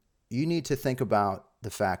you need to think about the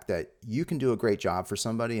fact that you can do a great job for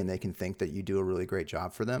somebody and they can think that you do a really great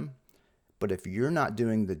job for them. But if you're not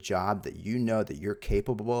doing the job that you know that you're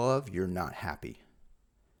capable of, you're not happy.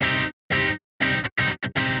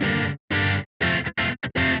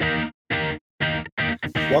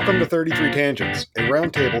 Welcome to 33 Tangents, a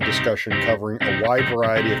roundtable discussion covering a wide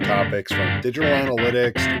variety of topics from digital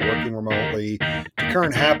analytics to working remotely to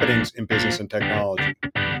current happenings in business and technology.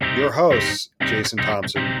 Your hosts, Jason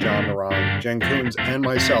Thompson, John Naran, Jen Coons, and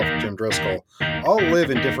myself, Jim Driscoll, all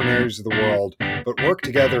live in different areas of the world but work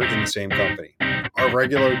together in the same company. Our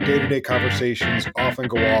regular day-to-day conversations often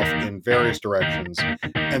go off in various directions,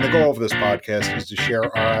 and the goal of this podcast is to share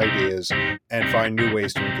our ideas and find new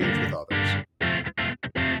ways to engage with others.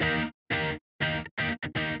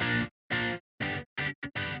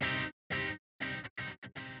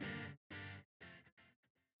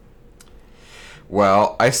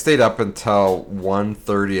 Well, I stayed up until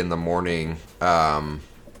 1:30 in the morning. I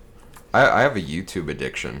have a YouTube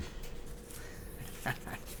addiction.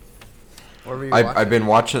 What were you I've been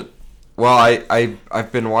watching. Well,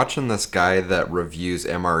 I've been watching this guy that reviews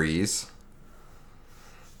MREs.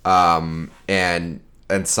 And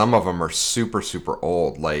some of them are super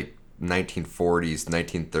old, like 1940s,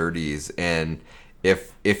 1930s, and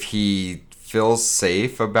if he feels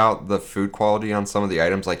safe about the food quality on some of the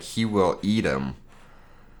items, like he will eat them,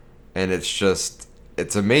 and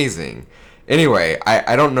it's amazing. Anyway,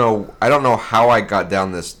 I don't know how I got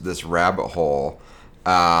down this rabbit hole, but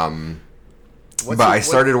I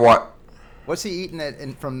started What's he eating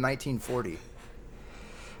from 1940?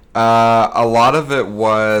 A lot of it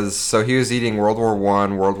was, so he was eating World War I,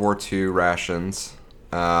 World War II rations,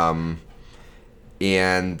 and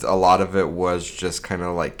a lot of it was just kind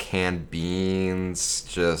of like canned beans,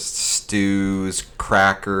 just stews,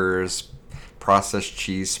 crackers, processed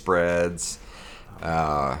cheese spreads.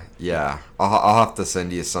 Yeah, I'll have to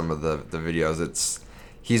send you some of the videos.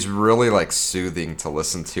 He's really like soothing to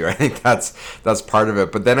listen to. I think that's part of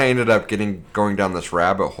it. But then I ended up going down this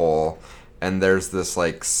rabbit hole, and there's this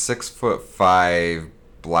like 6'5"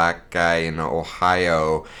 black guy in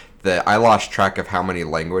Ohio that I lost track of how many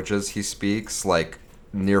languages he speaks, like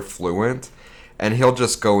near fluent. And he'll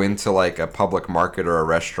just go into like a public market or a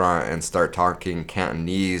restaurant and start talking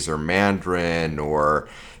Cantonese or Mandarin or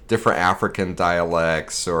different African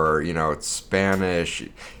dialects or, Spanish.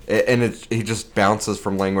 And he just bounces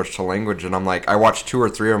from language to language. And I'm like, I watched 2 or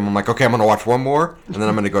 3 of them. I'm like, okay, I'm going to watch one more and then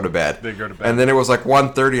I'm going to go to bed. Then go to bed. And then it was like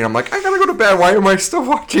 1:30 and I'm like, I got to go to bed. Why am I still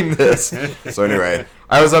watching this? So anyway,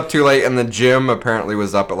 I was up too late, and then Jim apparently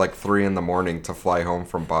was up at like 3 in the morning to fly home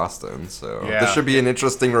from Boston. So Yeah. This should be an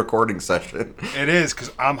interesting recording session. It is,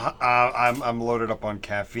 because I'm loaded up on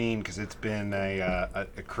caffeine because it's been a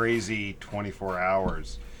crazy 24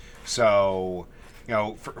 hours. So,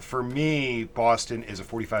 for me, Boston is a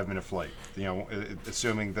 45-minute flight.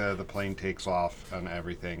 Assuming the plane takes off and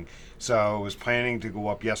everything. So I was planning to go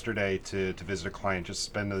up yesterday to visit a client, just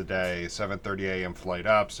spend the day. 7:30 a.m. flight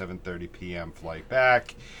up, 7:30 p.m. flight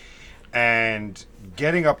back. And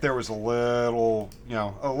getting up there was a little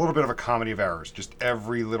bit of a comedy of errors. Just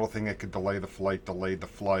every little thing that could delay the flight delayed the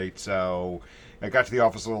flight. So I got to the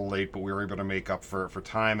office a little late, but we were able to make up for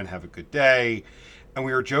time and have a good day. And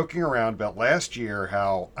we were joking around about last year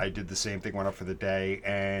how I did the same thing, went up for the day,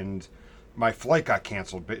 and my flight got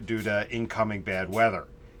canceled due to incoming bad weather.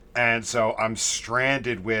 And so I'm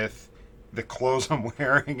stranded with the clothes I'm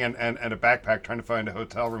wearing and a backpack trying to find a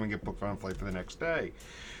hotel room and get booked on a flight for the next day.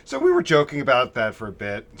 So we were joking about that for a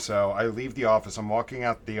bit. So I leave the office. I'm walking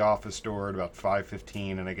out the office door at about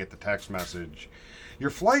 5:15, and I get the text message, "Your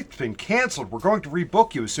flight's been canceled. We're going to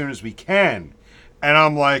rebook you as soon as we can." And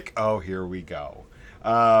I'm like, oh, here we go.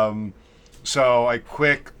 So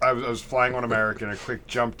I was flying on American. I quick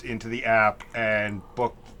jumped into the app and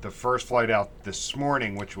booked the first flight out this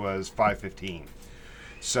morning, which was 5:15.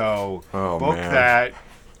 So booked man. that.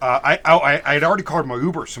 I had already called my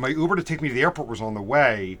Uber, so my Uber to take me to the airport was on the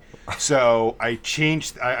way. So I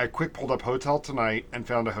changed. I quick pulled up Hotel Tonight and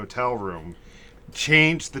found a hotel room.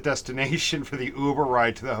 Changed the destination for the Uber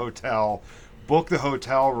ride to the hotel. Booked the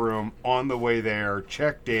hotel room on the way there.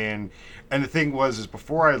 Checked in. And the thing is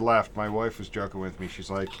before I left, my wife was joking with me. She's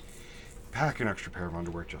like, pack an extra pair of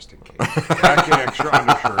underwear just in case. Pack an extra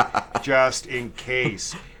undershirt just in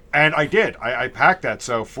case. And I did. I packed that.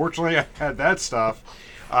 So fortunately, I had that stuff.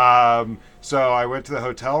 So I went to the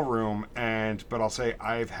hotel room, but I'll say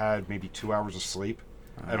I've had maybe 2 hours of sleep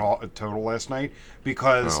at total last night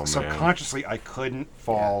because subconsciously I couldn't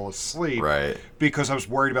fall asleep because I was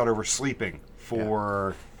worried about oversleeping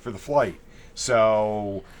for the flight.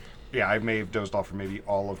 So Yeah, I may have dozed off for maybe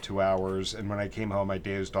all of 2 hours, and when I came home, I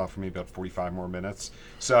dozed off for maybe about 45 more minutes.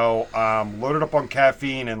 So, loaded up on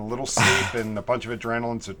caffeine and a little sleep and a bunch of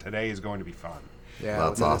adrenaline. So today is going to be fun. Yeah,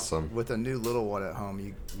 That's awesome. With a new little one at home,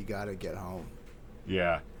 you got to get home.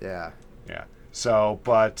 Yeah, Yeah. yeah. So,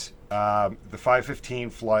 but the 5:15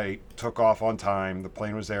 flight took off on time. The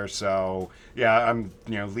plane was there. So, yeah, I'm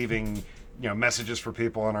leaving messages for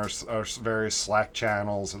people on our various Slack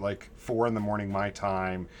channels at like 4 in the morning my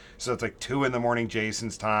time. So it's like 2 in the morning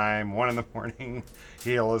Jason's time, 1 in the morning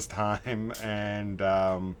Gila's time, and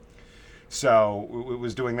so it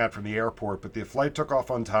was doing that from the airport. But the flight took off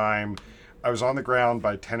on time. I was on the ground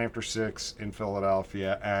by 10 after 6 in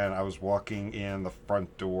Philadelphia, and I was walking in the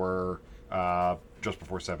front door just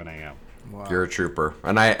before 7 a.m. Wow. You're a trooper.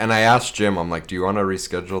 And I asked Jim, I'm like, do you want to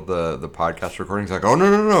reschedule the podcast recording? He's like, oh,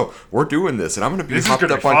 no. We're doing this. And I'm going to be This is hopped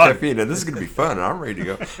gonna up be on fun. caffeine. And this is going to be fun. And I'm ready to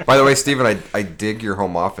go. By the way, Steven, I dig your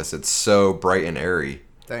home office. It's so bright and airy.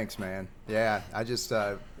 Thanks, man. Yeah, I just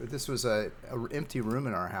this was a empty room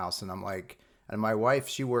in our house, and I'm like, and my wife,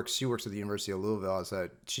 she works at the University of Louisville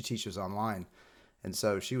she teaches online, and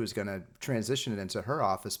so she was gonna transition it into her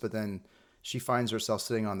office, but then she finds herself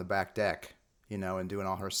sitting on the back deck, and doing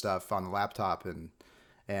all her stuff on the laptop, and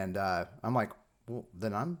I'm like, well,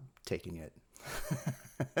 then I'm taking it.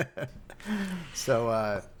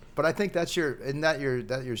 So, but I think is that your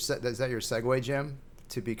segue, Jim?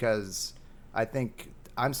 Because I think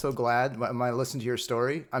I'm so glad when I listen to your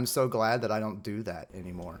story. I'm so glad that I don't do that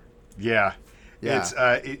anymore. Yeah. Yeah.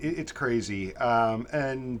 It's crazy,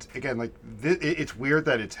 and again, like it's weird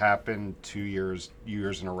that it's happened 2 years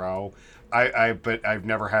in a row. But I've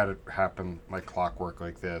never had it happen like clockwork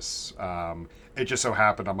like this. It just so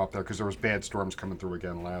happened I'm up there because there was bad storms coming through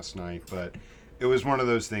again last night. But it was one of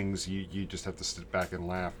those things you just have to sit back and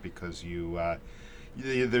laugh because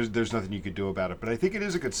there's nothing you could do about it. But I think it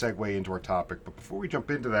is a good segue into our topic. But before we jump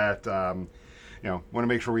into that, want to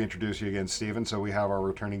make sure we introduce you again, Stephen. So we have our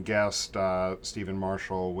returning guest, Stephen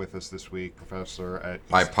Marshall, with us this week, professor at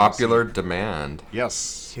By East popular Tennessee. demand.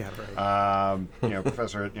 Yes. Yeah, right.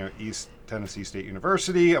 Professor at East Tennessee State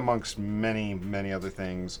University, amongst many, many other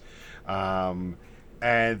things. And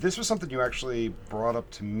this was something you actually brought up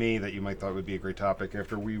to me that you might thought would be a great topic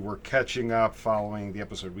after we were catching up following the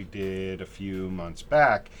episode we did a few months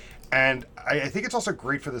back. And I think it's also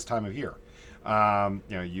great for this time of year. Being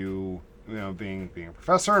a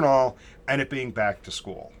professor and all, and it being back to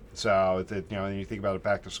school. So that when you think about it,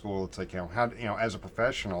 back to school, it's like how as a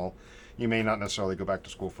professional, you may not necessarily go back to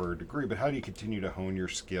school for a degree, but how do you continue to hone your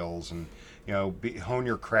skills and hone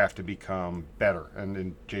your craft to become better? And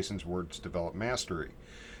in Jason's words, develop mastery.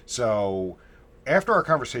 So after our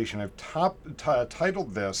conversation, I've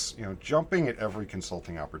titled this, jumping at every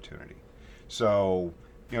consulting opportunity. So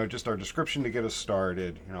just our description to get us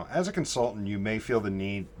started. As a consultant, you may feel the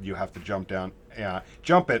need you have to jump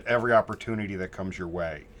at every opportunity that comes your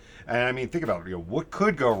way. And I mean, think about it. What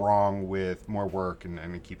could go wrong with more work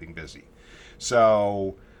and keeping busy?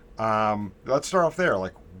 So let's start off there.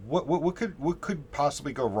 Like, what could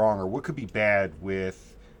possibly go wrong, or what could be bad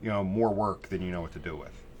with more work than you know what to do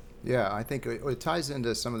with? Yeah, I think it ties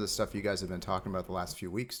into some of the stuff you guys have been talking about the last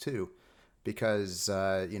few weeks too, because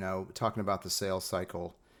talking about the sales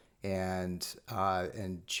cycle and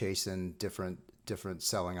chasing different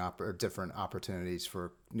selling or different opportunities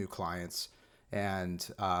for new clients, and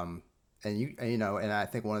I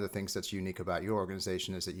think one of the things that's unique about your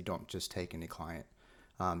organization is that you don't just take any client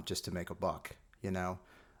just to make a buck, and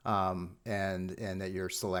that you're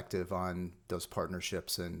selective on those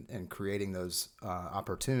partnerships and creating those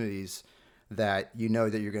opportunities that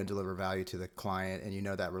that you're going to deliver value to the client,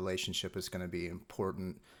 and that relationship is going to be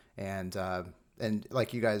important, and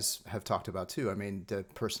like you guys have talked about too, I mean, the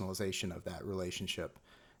personalization of that relationship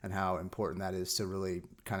and how important that is to really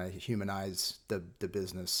kind of humanize the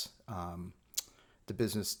business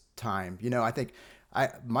time. I think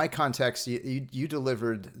my context, you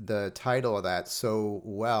delivered the title of that so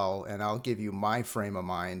well, and I'll give you my frame of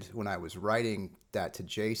mind when I was writing that to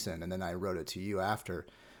Jason, and then I wrote it to you after,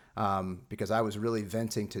 because I was really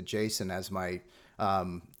venting to Jason as my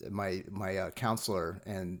counselor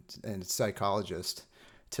and psychologist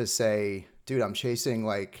to say, dude, I'm chasing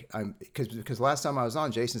because last time I was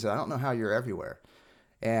on, Jason said, I don't know how you're everywhere,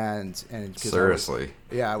 and Seriously,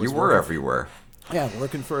 I was you were everywhere. Yeah,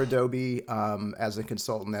 working for Adobe as a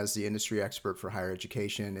consultant, as the industry expert for higher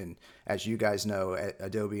education. And as you guys know,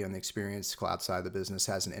 Adobe on the Experience Cloud side of the business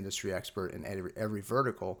has an industry expert in every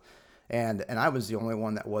vertical. And I was the only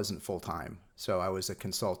one that wasn't full-time. So I was a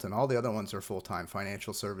consultant. All the other ones are full-time.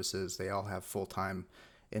 Financial services, they all have full-time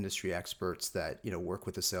industry experts that, work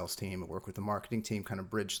with the sales team and work with the marketing team, kind of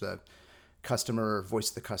bridge the customer, voice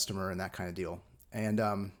of the customer, and that kind of deal. And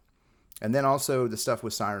then also the stuff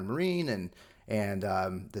with Siren Marine and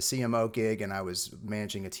the CMO gig, and I was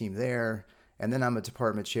managing a team there. And then I'm a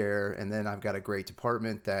department chair, and then I've got a great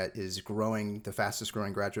department that is growing, the fastest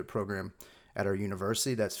growing graduate program at our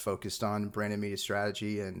university that's focused on brand and media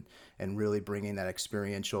strategy and really bringing that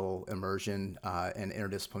experiential immersion and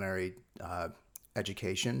interdisciplinary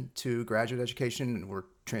education to graduate education. And we're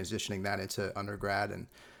transitioning that into undergrad, and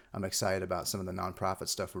I'm excited about some of the nonprofit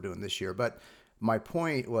stuff we're doing this year. But my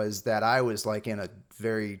point was that I was like in a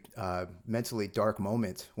very mentally dark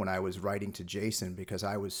moment when I was writing to Jason, because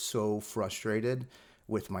I was so frustrated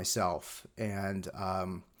with myself, and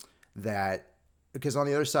that because on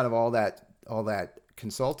the other side of all that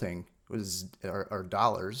consulting are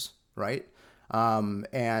dollars, right?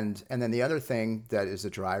 And then the other thing that is a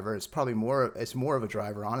driver, it's more of a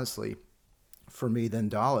driver, honestly, for me than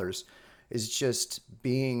dollars, is just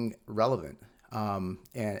being relevant.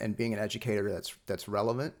 And being an educator that's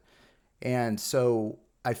relevant. And so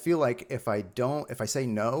I feel like if I say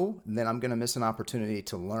no, then I'm going to miss an opportunity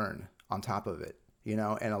to learn on top of it, and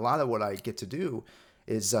a lot of what I get to do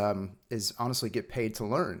is honestly get paid to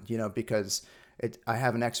learn, because I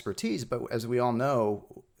have an expertise, but as we all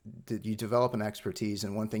know, that you develop an expertise.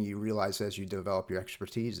 And one thing you realize as you develop your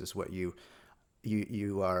expertise is what you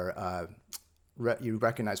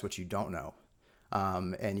recognize what you don't know.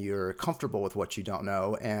 And you're comfortable with what you don't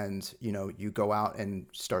know, and you go out and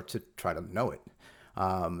start to try to know it.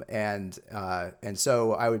 And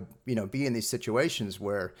so I would be in these situations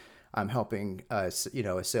where I'm helping a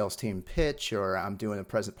sales team pitch, or I'm doing a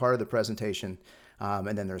part of the presentation,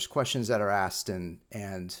 and then there's questions that are asked, and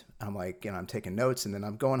I'm like, I'm taking notes, and then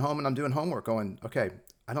I'm going home and I'm doing homework, going, okay,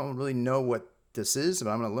 I don't really know what this is, but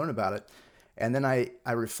I'm going to learn about it. And then I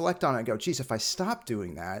reflect on it and go, geez, if I stop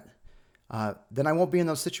doing that, then I won't be in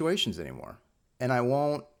those situations anymore, and I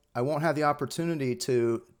won't have the opportunity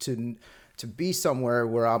to be somewhere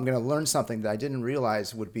where I'm going to learn something that I didn't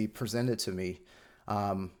realize would be presented to me,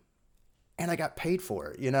 and I got paid for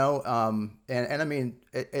it, and I mean,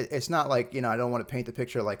 it's not like I don't want to paint the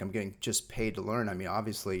picture like I'm getting just paid to learn. I mean,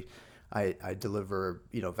 obviously, I deliver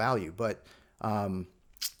value, but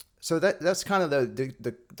so that's kind of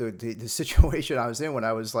the situation I was in when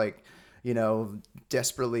I was like,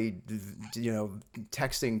 desperately,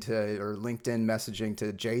 texting to or LinkedIn messaging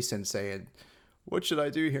to Jason saying, what should I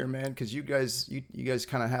do here, man? Because you guys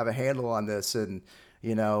kind of have a handle on this, and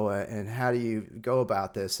and how do you go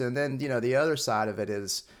about this? And then the other side of it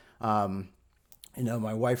is,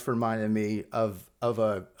 my wife reminded me of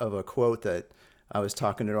a quote that I was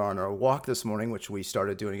talking to her on our walk this morning, which we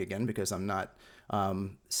started doing again because I'm not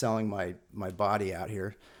selling my body out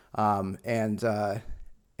here, and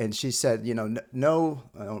she said, no,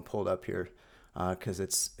 I don't pull it up here because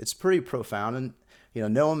it's pretty profound. And,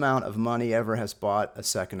 no amount of money ever has bought a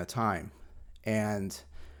second of time. And,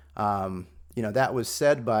 that was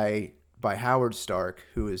said by Howard Stark,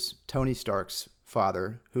 who is Tony Stark's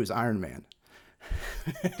father, who is Iron Man.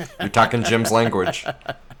 You're talking Jim's language.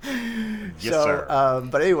 Yes, sir.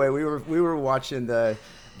 But anyway, we were watching the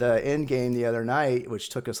end game the other night, which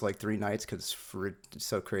took us like 3 nights because it's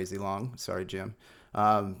so crazy long. Sorry, Jim.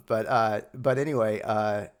 But anyway,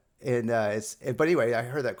 but anyway, I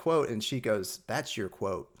heard that quote, and she goes, "That's your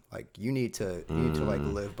quote. Like you need to like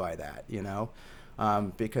live by that,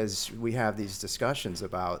 because we have these discussions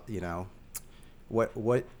about,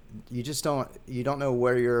 what you just don't know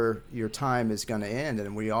where your time is going to end,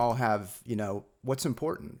 and we all have, what's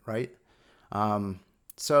important, right?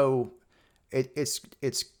 So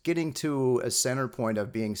it's getting to a center point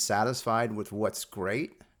of being satisfied with what's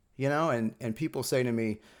great. And people say to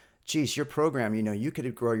me, geez, your program, you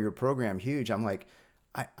could grow your program huge. I'm like,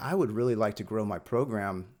 I would really like to grow my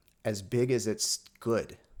program as big as it's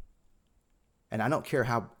good. And I don't care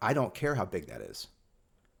how big that is.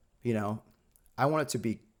 I want it to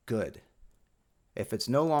be good. If it's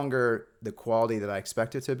no longer the quality that I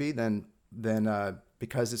expect it to be, then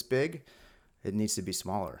because it's big, it needs to be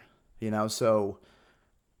smaller. So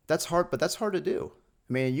that's hard, but that's hard to do.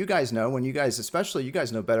 I mean, you guys know especially you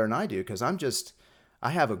guys know better than I do, because I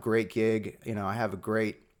have a great gig. I have a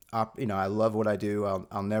great, I love what I do.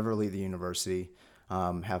 I'll never leave the university.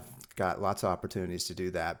 Have got lots of opportunities to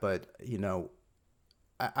do that. But,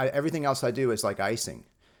 everything else I do is like icing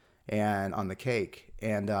and on the cake.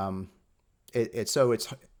 And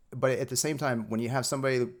but at the same time, when you have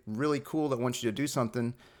somebody really cool that wants you to do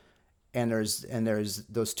something, and there's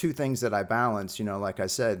those two things that I balance, like I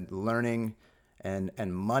said, learning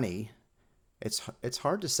and money, it's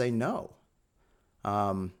hard to say no.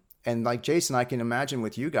 And like Jason, I can imagine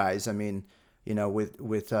with you guys, I mean,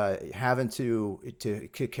 with having to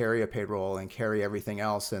carry a payroll and carry everything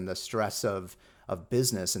else and the stress of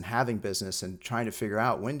business and having business and trying to figure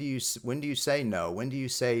out when do you say no? When do you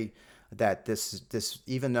say that this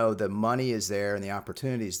even though the money is there and the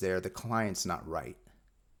opportunity is there, the client's not right?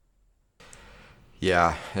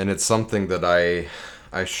 Yeah, and it's something that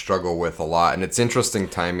I struggle with a lot, and it's interesting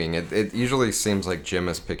timing. It usually seems like Jim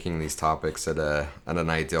is picking these topics at an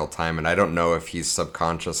ideal time, and I don't know if he's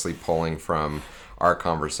subconsciously pulling from our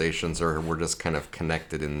conversations or we're just kind of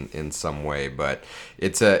connected in some way. But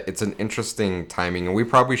it's an interesting timing, and we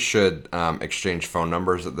probably should exchange phone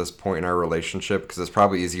numbers at this point in our relationship because it's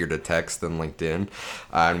probably easier to text than LinkedIn,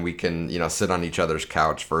 and we can sit on each other's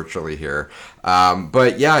couch virtually here.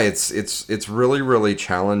 But yeah, it's really really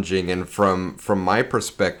challenging, and from my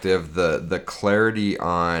perspective, the clarity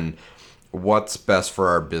on what's best for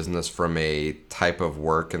our business from a type of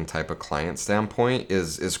work and type of client standpoint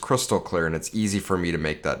is crystal clear, and it's easy for me to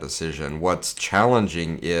make that decision. What's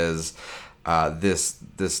challenging is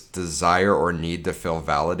this desire or need to feel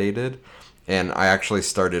validated. And I actually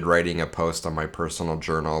started writing a post on my personal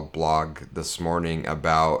journal blog this morning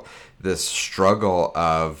about this struggle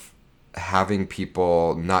of having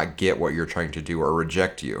people not get what you're trying to do or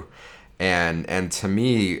reject you. And to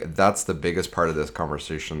me, that's the biggest part of this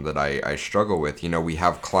conversation that I struggle with. We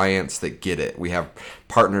have clients that get it. We have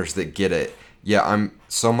partners that get it. Yeah, I'm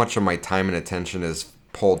so much of my time and attention is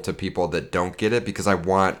pulled to people that don't get it because I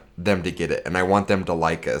want them to get it and I want them to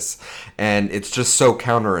like us. And it's just so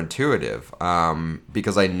counterintuitive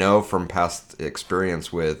because I know from past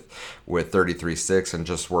experience with 33.6 and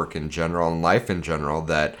just work in general and life in general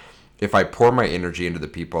that if I pour my energy into the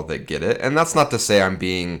people that get it, and that's not to say I'm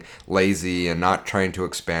being lazy and not trying to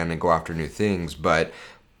expand and go after new things, but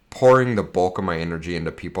pouring the bulk of my energy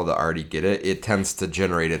into people that already get it, it tends to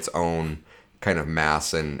generate its own kind of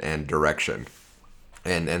mass and direction.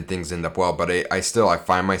 And things end up well, but I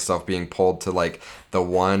find myself being pulled to like the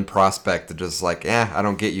one prospect that just like, I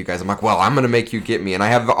don't get you guys. I'm like, well, I'm gonna make you get me, and I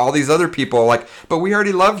have all these other people like, but we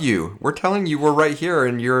already love you. We're telling you we're right here,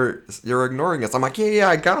 and you're ignoring us. I'm like, yeah,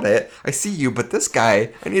 I got it. I see you, but this guy,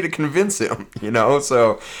 I need to convince him.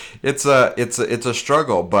 So it's a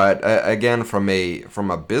struggle. But again, from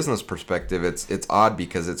a business perspective, it's odd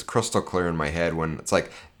because it's crystal clear in my head when it's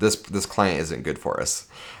like this client isn't good for us.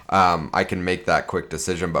 I can make that quick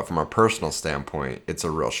decision, but from a personal standpoint, it's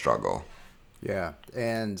a real struggle. Yeah.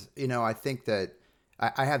 And, I think that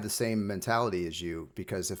I have the same mentality as you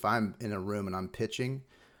because if I'm in a room and I'm pitching,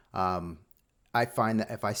 I find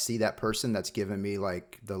that if I see that person that's giving me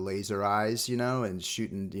like the laser eyes, and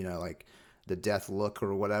shooting, like the death look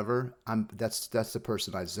or whatever, that's the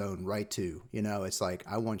person I zone right to. It's like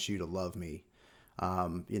I want you to love me,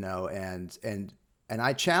 and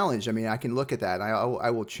I challenge. I mean, I can look at that, and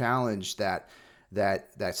I will challenge that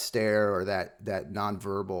stare or that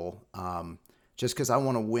nonverbal, just because I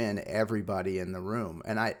want to win everybody in the room,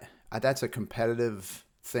 and I that's a competitive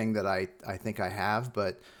thing that I think I have,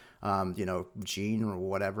 but gene or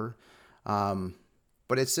whatever.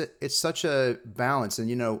 But it's such a balance,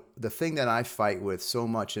 and the thing that I fight with so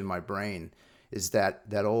much in my brain is that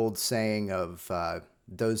old saying of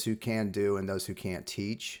those who can do and those who can't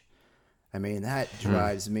teach. I mean, that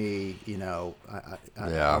drives me,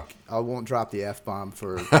 Yeah. I won't drop the F-bomb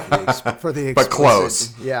for the But explicit.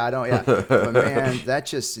 close. Yeah, I don't, yeah. But man, that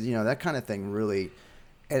just, that kind of thing really,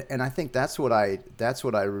 and I think that's what I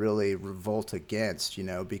really revolt against,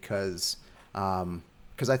 because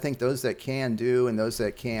I think those that can do and those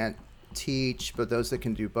that can't teach, but those that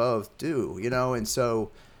can do both do, and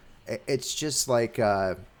so it's just like,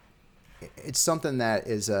 it's something that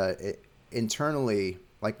is internally,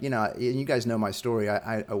 like, and you guys know my story.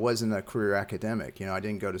 I wasn't a career academic. I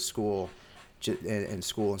didn't go to school, and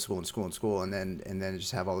school, and then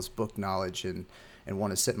just have all this book knowledge and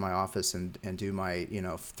want to sit in my office and do my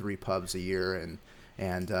 3 pubs a year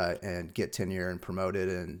and get tenure and promoted,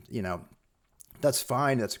 and that's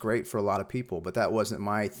fine. That's great for a lot of people, but that wasn't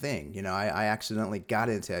my thing. I accidentally got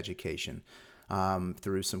into education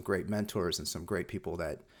through some great mentors and some great people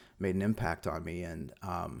that made an impact on me, and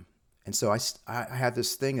so I have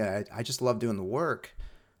this thing that I just love doing the work.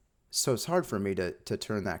 So it's hard for me to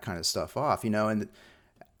turn that kind of stuff off, and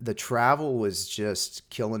the travel was just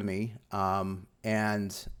killing me.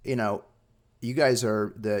 And, you guys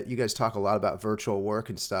talk a lot about virtual work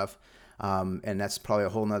and stuff. And that's probably a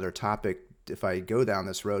whole nother topic if I go down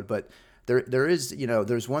this road, but there is,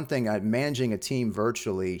 there's one thing managing a team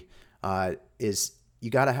virtually, is you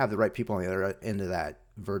got to have the right people on the other end of that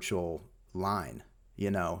virtual line,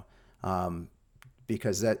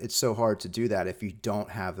 because that it's so hard to do that if you don't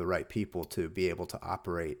have the right people to be able to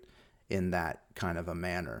operate in that kind of a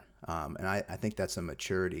manner. And I think that's a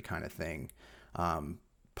maturity kind of thing,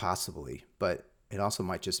 possibly, but it also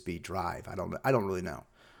might just be drive. I don't really know.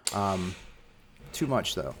 Too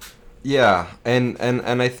much though. Yeah, and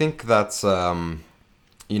I think that's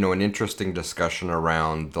you know, an interesting discussion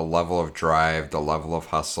around the level of drive, the level of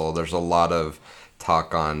hustle. There's a lot of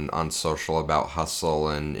talk on social about hustle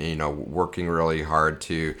and, you know, working really hard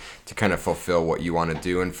to kind of fulfill what you want to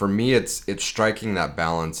do. And for me, it's striking that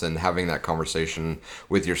balance and having that conversation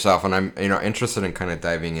with yourself. And I'm, you know, interested in kind of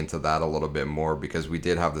diving into that a little bit more, because we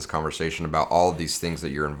did have this conversation about all of these things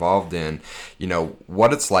that you're involved in, you know,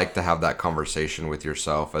 what it's like to have that conversation with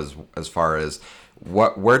yourself as far as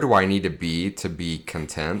where do I need to be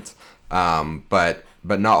content,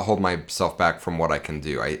 but not hold myself back from what I can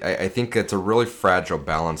do. I think it's a really fragile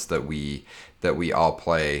balance that we all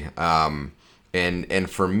play. And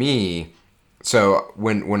for me, so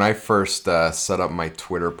when I first set up my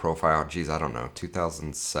Twitter profile, geez, I don't know,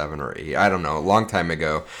 2007 or 8, I don't know, a long time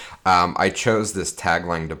ago, I chose this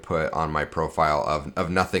tagline to put on my profile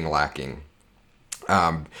of nothing lacking.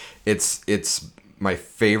 It's my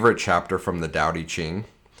favorite chapter from the Tao Te Ching.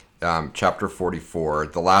 Chapter 44,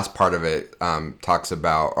 the last part of it talks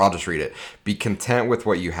about, or I'll just read it. Be content with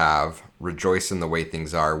what you have, rejoice in the way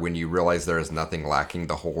things are. When you realize there is nothing lacking,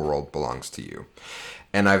 the whole world belongs to you.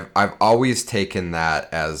 And I've always taken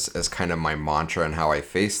that as kind of my mantra and how I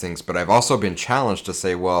face things, but I've also been challenged to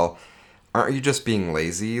say, well, aren't you just being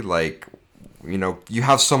lazy? Like, you know, you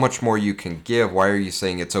have so much more you can give. Why are you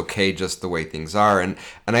saying it's okay just the way things are? And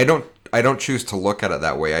I don't choose to look at it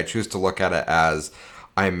that way. I choose to look at it as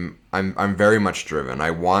I'm very much driven.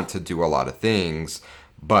 I want to do a lot of things,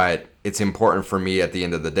 but it's important for me at the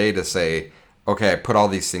end of the day to say, okay, I put all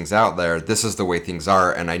these things out there. This is the way things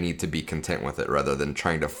are, and I need to be content with it rather than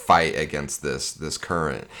trying to fight against this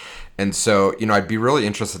current. And so, you know, I'd be really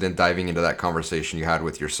interested in diving into that conversation you had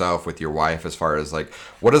with yourself, with your wife, as far as like,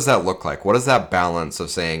 what does that look like? What is that balance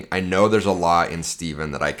of saying, I know there's a lot in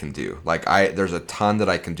Steven that I can do. Like there's a ton that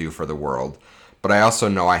I can do for the world. But I also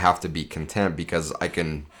know I have to be content because I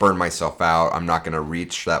can burn myself out. I'm not going to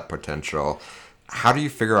reach that potential. How do you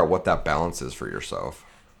figure out what that balance is for yourself?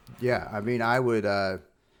 Yeah, I mean, I would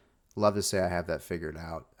love to say I have that figured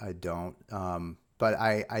out. I don't. But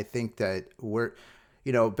I think that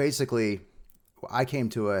you know, basically, I came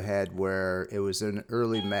to a head where it was in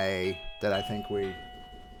early May that I think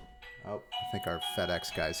I think our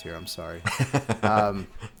FedEx guy's here. I'm sorry.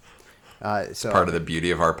 So Part of the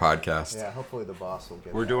beauty of our podcast. Yeah, hopefully the boss will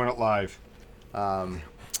get We're doing it live.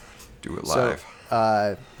 Do it live.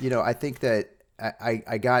 So, you know, I think that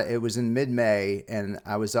I got, it was in mid-May, and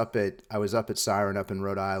I was up at Siren up in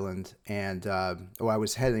Rhode Island, and I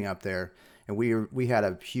was heading up there, and we had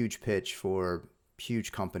a huge pitch for a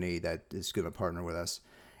huge company that is going to partner with us,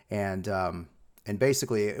 and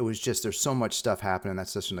basically it was just, there's so much stuff happening.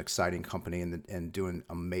 That's such an exciting company and doing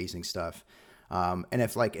amazing stuff. And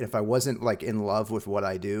if I wasn't like in love with what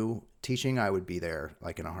I do teaching, I would be there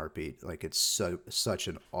like in a heartbeat. Like it's such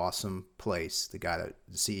an awesome place. The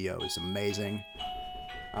CEO is amazing.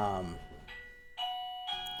 I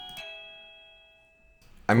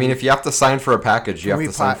mean, if you have to sign for a package, you have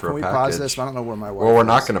to sign for a Can we package. pause this? I don't know where my wife Well, we're is.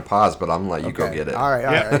 not going to pause, but I'm going to let you go get it. All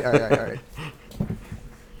right.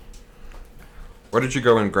 Where did you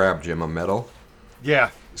go and grab, Jim? A medal?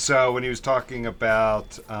 Yeah. So when he was talking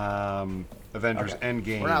about Avengers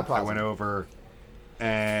Endgame, We're not I pausing. went over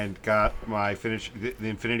and got my the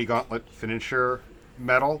Infinity Gauntlet finisher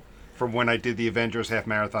medal from when I did the Avengers half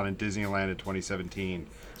marathon in Disneyland in 2017.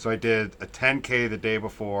 So I did a 10K the day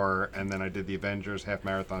before, and then I did the Avengers half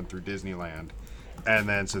marathon through Disneyland. And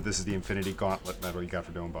then, so this is the Infinity Gauntlet medal you got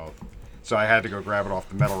for doing both. So I had to go grab it off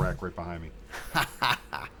the medal rack right behind me.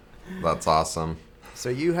 That's awesome. So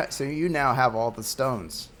you now have all the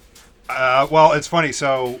stones. Well, it's funny.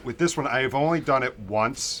 So with this one, I've only done it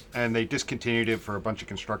once, and they discontinued it for a bunch of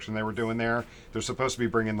construction they were doing there. They're supposed to be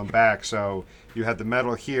bringing them back. So you had the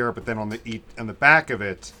medal here, but then on the back of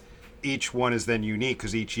it, each one is then unique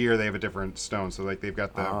because each year they have a different stone. So like they've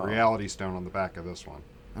got the reality stone on the back of this one.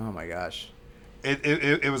 Oh my gosh.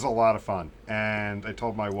 It was a lot of fun, and I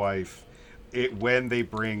told my wife, when they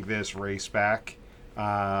bring this race back,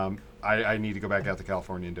 I need to go back out to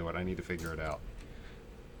California and do it. I need to figure it out.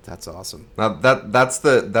 That's awesome. Now that's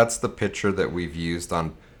the picture that we've used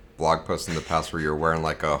on blog posts in the past where you're wearing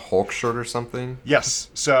like a Hulk shirt or something. Yes.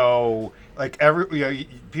 So like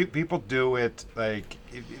people do it like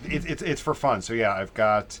it's for fun. So yeah,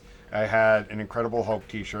 I had an Incredible Hulk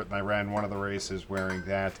T-shirt, and I ran one of the races wearing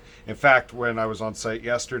that. In fact, when I was on site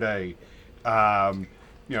yesterday,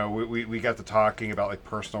 We got to talking about like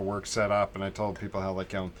personal work setup, and I told people how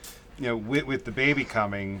like with the baby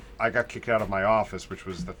coming, I got kicked out of my office, which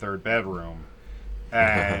was the third bedroom,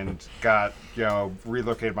 and got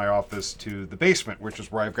relocated my office to the basement, which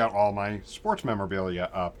is where I've got all my sports memorabilia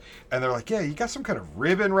up. And they're like, "Yeah, you got some kind of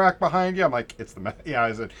ribbon rack behind you." I'm like, "It's the yeah."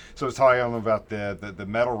 I said, so it's telling them about the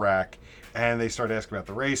metal rack, and they started asking about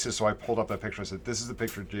the races. So I pulled up that picture. I said, "This is the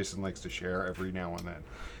picture Jason likes to share every now and then."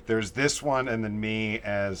 There's this one, and then me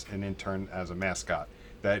as an intern as a mascot.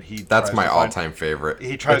 That he That's my all-time favorite.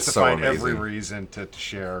 He tries It's to so find amazing. every reason to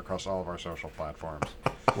share across all of our social platforms.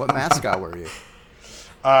 What mascot were you?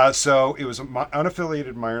 So it was an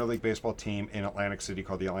unaffiliated minor league baseball team in Atlantic City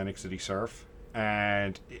called the Atlantic City Surf.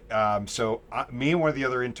 And me and one of the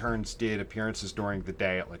other interns did appearances during the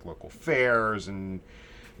day at like local fairs and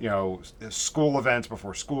school events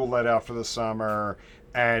before school let out for the summer.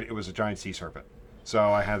 And it was a giant sea serpent. So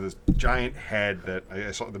I had this giant head that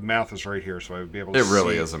I saw. The mouth is right here, so I would be able to It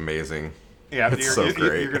really see. is amazing. Yeah, It's so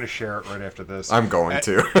great. You're going to share it right after this. I'm going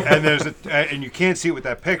to. And you can't see it with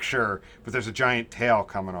that picture, but there's a giant tail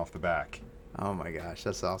coming off the back. Oh my gosh,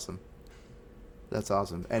 that's awesome. That's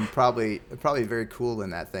awesome, and probably very cool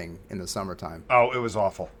in that thing in the summertime. Oh, it was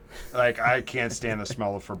awful. Like I can't stand the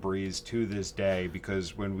smell of Febreze to this day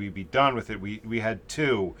because when we be done with it, we had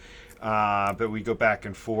two. But we go back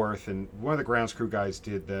and forth, and one of the grounds crew guys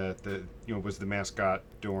did was the mascot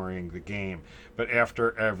during the game. But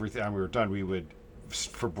after every time we were done, we would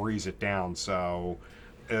Febreze it down. So,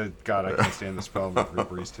 God, I can't stand the smell of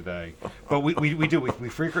Febreze today. But we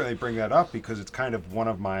frequently bring that up because it's kind of one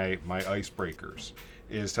of my icebreakers.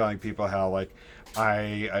 Is telling people how like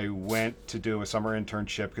I went to do a summer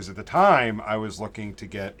internship because at the time I was looking to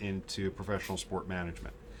get into professional sport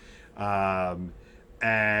management.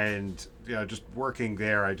 And just working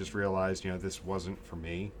there, I just realized this wasn't for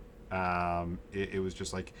me. It was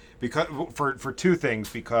just like because for two things,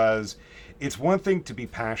 because it's one thing to be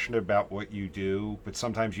passionate about what you do, but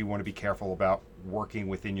sometimes you want to be careful about working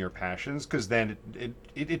within your passions because then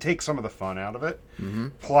it takes some of the fun out of it. Mm-hmm.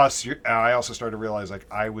 Plus, I also started to realize like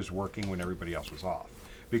I was working when everybody else was off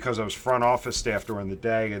because I was front office staff during the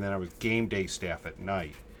day and then I was game day staff at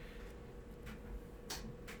night.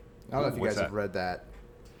 I don't know if you What's guys have that? read that.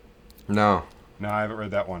 No, I haven't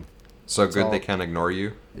read that one. So good all- they can't ignore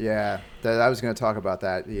you. Yeah, I was going to talk about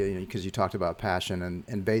that because you talked about passion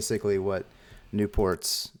and basically what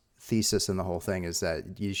Newport's thesis in the whole thing is that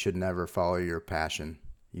you should never follow your passion.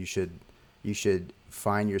 You should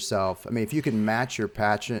find yourself. I mean, if you can match your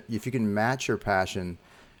passion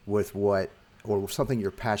with what or something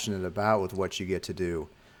you're passionate about with what you get to do,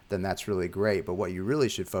 then that's really great. But what you really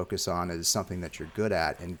should focus on is something that you're good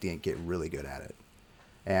at and get really good at it.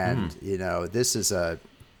 And this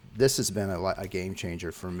has been a game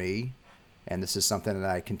changer for me, and this is something that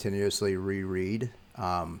I continuously reread.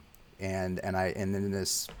 And then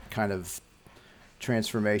this kind of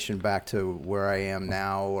transformation back to where I am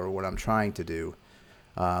now or what I'm trying to do,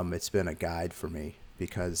 it's been a guide for me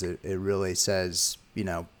because it really says,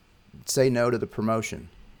 say no to the promotion.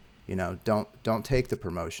 Don't take the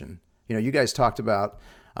promotion. You guys talked about,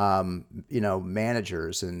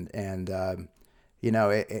 managers and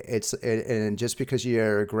and just because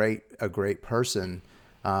you're a great person,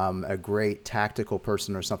 a great tactical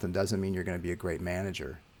person or something doesn't mean you're going to be a great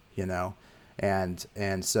manager, and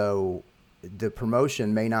so the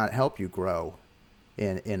promotion may not help you grow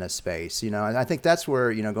in a space, and I think that's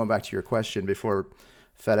where, going back to your question before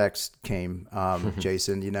FedEx came,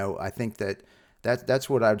 Jason, I think that's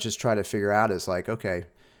what I just try to figure out is like, okay,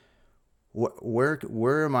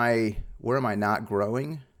 where am I not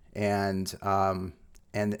growing? And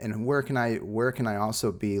where can I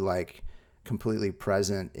also be like completely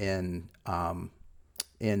present in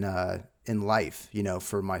life,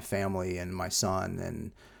 for my family and my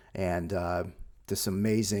son and this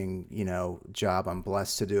amazing, job I'm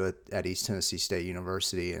blessed to do at East Tennessee State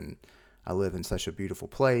University. And I live in such a beautiful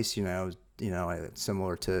place,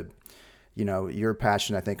 similar to, your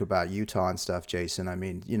passion, I think, about Utah and stuff, Jason. I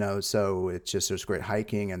mean, so it's just, there's great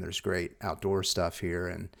hiking and there's great outdoor stuff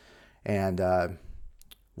here. And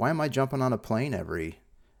why am I jumping on a plane every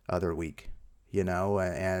other week,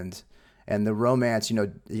 and the romance,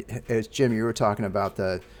 as Jim, you were talking about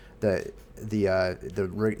the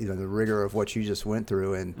rigor of what you just went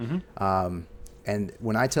through. And, and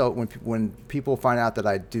when people find out that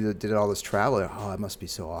I did all this travel, it must be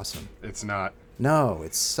so awesome. It's not. No,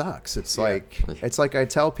 it sucks. It's like I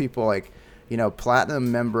tell people, like,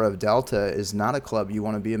 platinum member of Delta is not a club you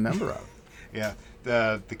want to be a member of. Yeah,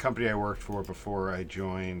 the company I worked for before I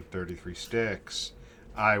joined 33 Sticks,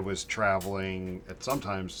 I was traveling at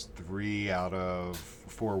sometimes 3 out of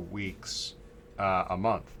 4 weeks a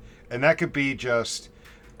month, and that could be just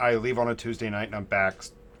I leave on a Tuesday night and I'm back,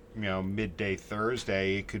 midday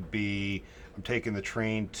Thursday. It could be I'm taking the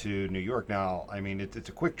train to New York. Now, I mean, it's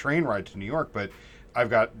a quick train ride to New York, but I've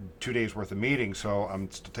got 2 days worth of meetings, so I'm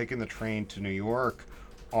still taking the train to New York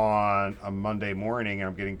on a Monday morning, and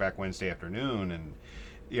I'm getting back Wednesday afternoon, and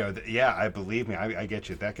yeah, I believe me, I get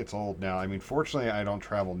you. That gets old now. I mean, fortunately, I don't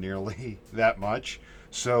travel nearly that much,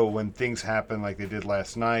 so when things happen like they did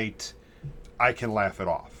last night, I can laugh it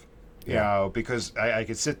off. Because I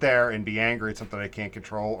could sit there and be angry at something I can't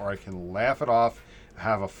control, or I can laugh it off,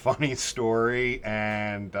 have a funny story,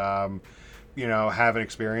 and have an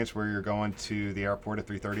experience where you're going to the airport at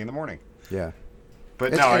 3:30 in the morning. Yeah.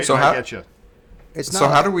 But It's- no, it's- I get you. It's So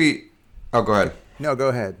not. how do we? Oh, go ahead. No, go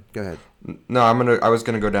ahead. Go ahead. No, I was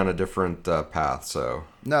gonna go down a different path.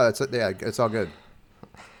 No, it's all good.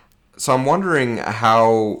 So I'm wondering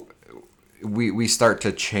how we start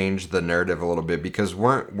to change the narrative a little bit, because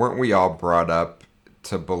weren't we all brought up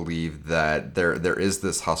to believe that there is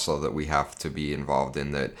this hustle that we have to be involved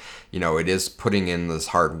in, that it is putting in this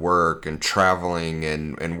hard work and traveling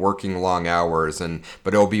and working long hours,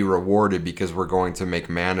 but it'll be rewarded because we're going to make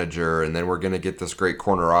manager, and then we're going to get this great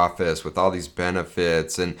corner office with all these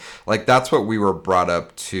benefits, and like that's what we were brought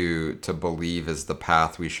up to believe is the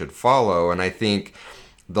path we should follow. And I think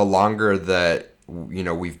the longer that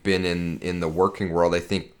we've been in the working world, I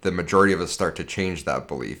think the majority of us start to change that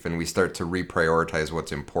belief, and we start to reprioritize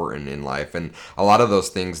what's important in life. And a lot of those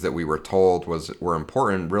things that we were told were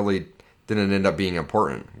important really didn't end up being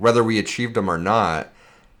important. Whether we achieved them or not,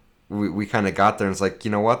 we kind of got there, and it's like,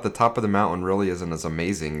 you know what, the top of the mountain really isn't as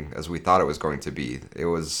amazing as we thought it was going to be. It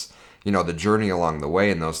was, the journey along the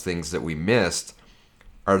way, and those things that we missed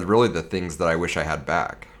are really the things that I wish I had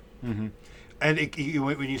back. Mm-hmm. And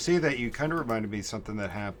when you say that, you kind of reminded me of something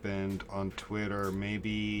that happened on Twitter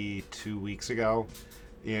maybe 2 weeks ago.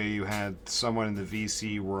 You had someone in the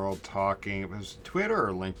VC world talking. It was Twitter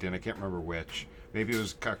or LinkedIn. I can't remember which. Maybe it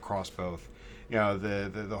was across both.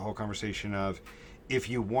 The whole conversation of, if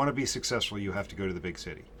you want to be successful, you have to go to the big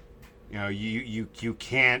city. You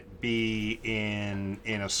can't be in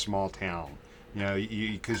a small town.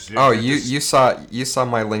 Because you saw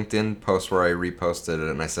my LinkedIn post where I reposted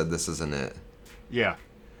it, and I said, this isn't it. Yeah.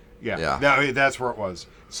 No, that's where it was.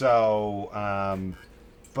 So,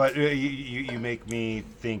 but you make me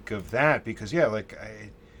think of that, because like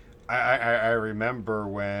I remember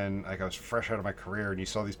when I was fresh out of my career, and you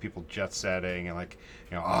saw these people jet setting, and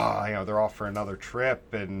they're off for another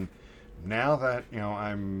trip, and now that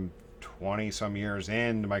I'm 20 some years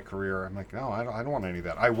into my career, I'm like, no, I don't want any of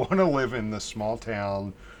that. I want to live in the small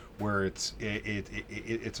town where it's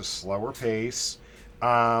a slower pace,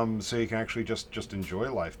 so you can actually just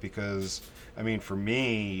enjoy life. Because I mean, for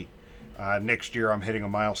me, next year I'm hitting a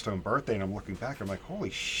milestone birthday, and I'm looking back, I'm like, holy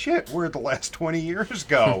shit, where'd the last 20 years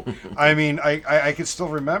go? I mean, I could still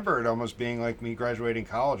remember it almost being like me graduating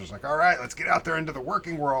college. It's like, all right, let's get out there into the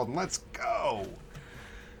working world and let's go.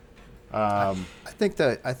 I think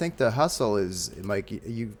the hustle is like,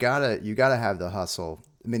 you gotta have the hustle.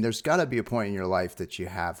 I mean, there's got to be a point in your life that you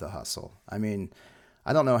have the hustle. I mean,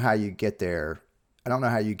 I don't know how you get there. I don't know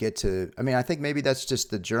how you get to. I mean, I think maybe that's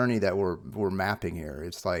just the journey that we're mapping here.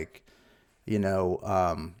 It's like, you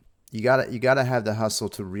gotta have the hustle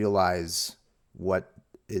to realize what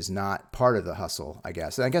is not part of the hustle, I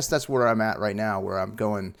guess. And I guess that's where I'm at right now, where I'm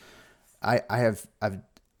going. I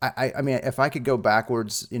mean, if I could go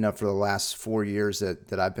backwards, for the last 4 years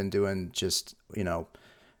that I've been doing just,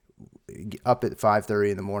 up at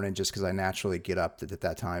 5:30 in the morning, just because I naturally get up at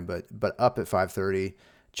that time, but up at 5:30,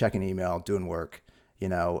 checking email, doing work,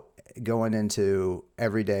 going into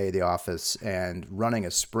every day the office and running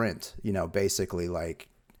a sprint, basically like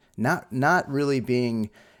not really being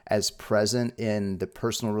as present in the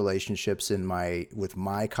personal relationships with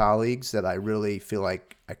my colleagues that I really feel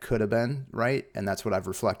like I could have been, right? And that's what I've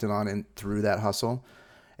reflected on through that hustle.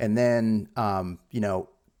 And then,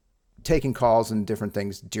 taking calls and different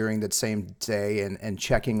things during that same day, and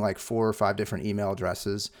checking like 4 or 5 different email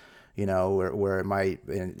addresses, where it might,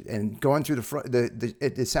 and going through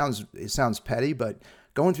it sounds petty, but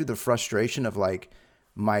going through the frustration of like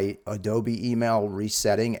my Adobe email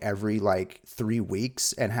resetting every like 3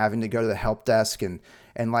 weeks, and having to go to the help desk and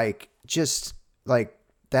like just like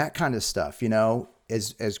that kind of stuff,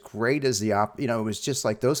 as great as it was just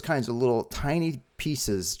like those kinds of little tiny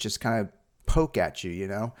pieces just kind of poke at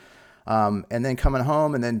you, and then coming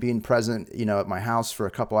home and then being present, at my house for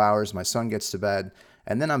a couple hours, my son gets to bed,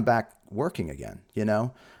 and then I'm back working again,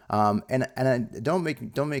 And I, don't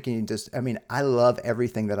make any I mean, I love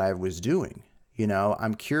everything that I was doing. You know,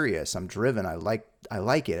 I'm curious, I'm driven, I like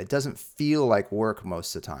it. It doesn't feel like work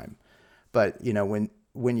most of the time. But, you know,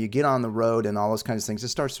 when you get on the road and all those kinds of things, it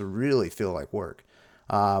starts to really feel like work.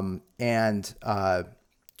 And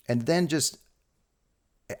then just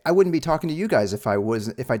I wouldn't be talking to you guys if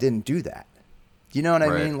I didn't do that. You know what I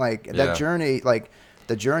Right. mean? Like Yeah. that journey,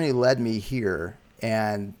 the journey led me here,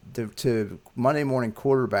 and to Monday morning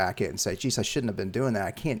quarterback it and say, geez, I shouldn't have been doing that.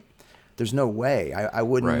 I can't, there's no way I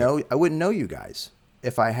wouldn't Right. I wouldn't know you guys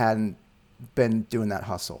if I hadn't been doing that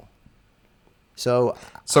hustle. So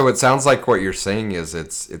So it sounds like what you're saying is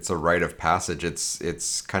it's a rite of passage.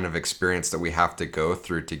 It's kind of experience that we have to go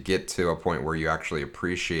through to get to a point where you actually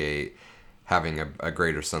appreciate having a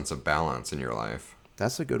greater sense of balance in your life.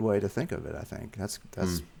 that's a good way to think of it. I think that's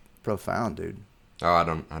profound, dude. Oh, I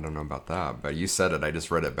don't know about that, but you said it. I just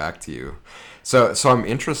read it back to you. So I'm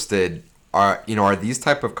interested. Are these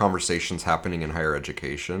type of conversations happening in higher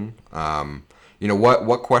education?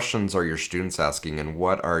 What questions are your students asking, and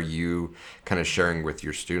what are you kind of sharing with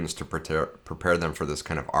your students to prepare them for this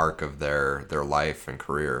kind of arc of their life and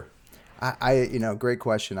career? Great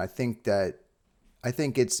question. I think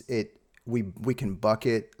we can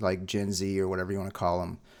bucket like Gen Z or whatever you want to call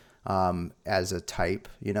them as a type,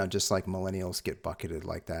 just like millennials get bucketed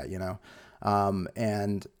like that,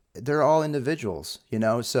 and they're all individuals,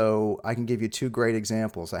 so I can give you two great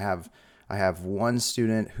examples. I have one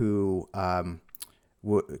student who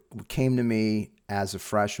came to me as a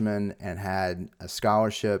freshman and had a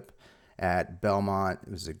scholarship at Belmont.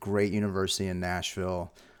 It was a great university in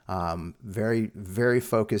Nashville. Very, very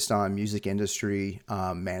focused on music industry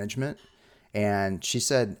management. And she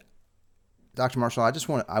said, Dr. Marshall,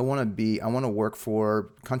 I want to work for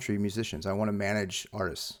country musicians. I want to manage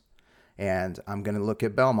artists. And I'm going to look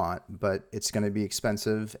at Belmont, but it's going to be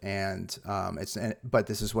expensive, and but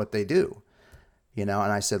this is what they do, And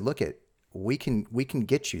I said, look, we can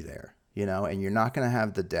get you there, and you're not going to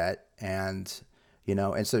have the debt, and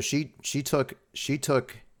and so she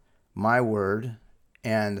took my word,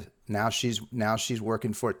 and now she's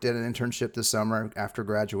working did an internship this summer after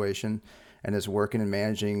graduation, and is working and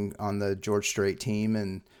managing on the George Strait team,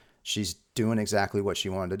 and she's doing exactly what she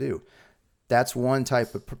wanted to do. That's one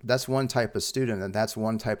type of student, and that's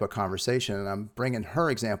one type of conversation. And I'm bringing her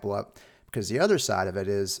example up because the other side of it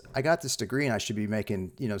is I got this degree and I should be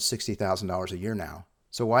making, $60,000 a year now.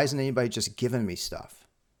 So why isn't anybody just giving me stuff,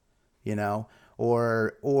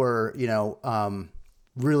 or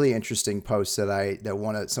really interesting posts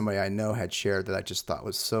that somebody I know had shared that I just thought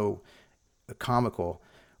was so comical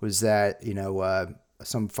was that,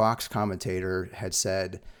 some Fox commentator had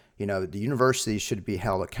said, the university should be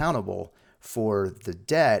held accountable for the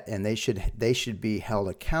debt, and they should be held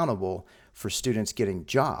accountable for students getting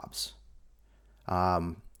jobs.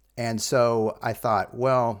 And so I thought,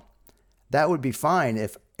 well, that would be fine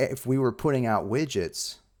if we were putting out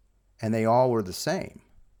widgets and they all were the same.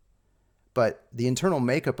 But the internal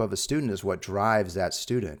makeup of a student is what drives that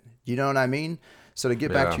student. You know what I mean? So to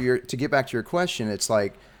get back to your question, it's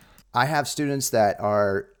like I have students that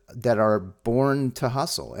are born to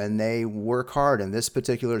hustle and they work hard. And this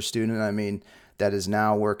particular student, that is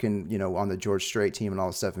now working, on the George Strait team and all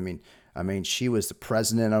this stuff. I mean, she was the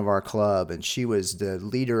president of our club, and she was the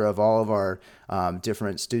leader of all of our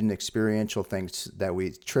different student experiential trips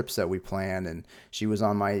that we planned. And she was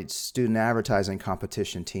on my student advertising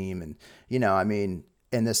competition team. And,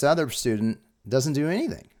 and this other student doesn't do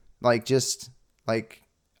anything. I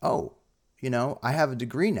have a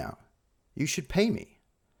degree now. You should pay me.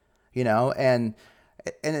 And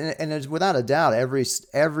it's without a doubt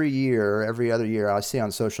every year, every other year, I see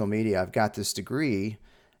on social media, I've got this degree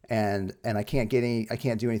and I can't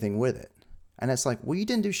do anything with it. And it's like, well, you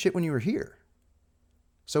didn't do shit when you were here.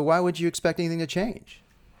 So why would you expect anything to change?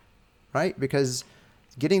 Right? Because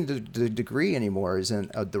getting the degree anymore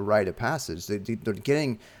isn't the rite of passage. They're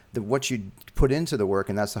getting what you put into the work,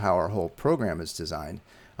 and that's how our whole program is designed,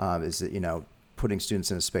 is that, putting students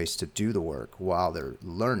in a space to do the work while they're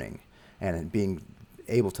learning and being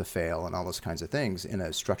able to fail and all those kinds of things in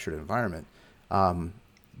a structured environment.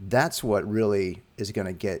 That's what really is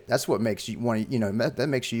going to that's what makes you want to, that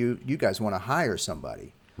makes you guys want to hire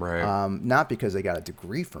somebody. Right. Not because they got a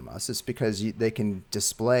degree from us. It's because they can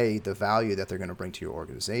display the value that they're going to bring to your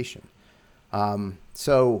organization.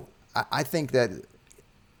 So I think that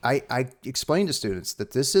I explain to students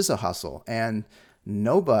that this is a hustle, and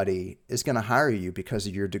nobody is going to hire you because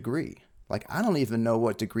of your degree. Like, I don't even know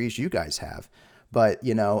what degrees you guys have, but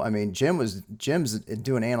Jim's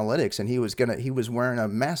doing analytics, and he was wearing a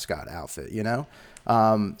mascot outfit,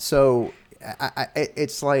 so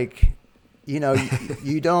it's like,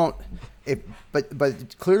 you don't.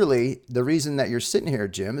 But clearly, the reason that you're sitting here,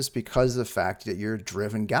 Jim, is because of the fact that you're a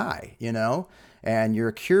driven guy, and you're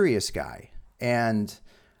a curious guy. And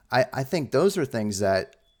I think those are things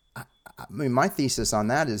that, I mean, my thesis on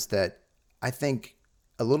that is that I think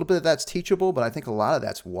a little bit of that's teachable, but I think a lot of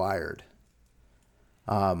that's wired.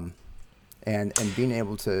 And being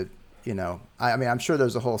able to, I mean, I'm sure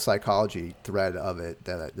there's a whole psychology thread of it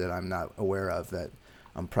that I'm not aware of, that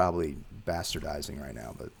I'm probably bastardizing right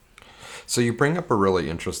now, but. So you bring up a really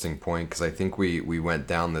interesting point, because I think we went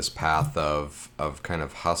down this path of kind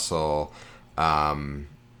of hustle, and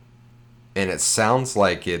it sounds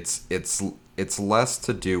like it's less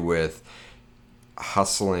to do with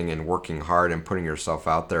hustling and working hard and putting yourself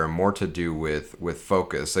out there, and more to do with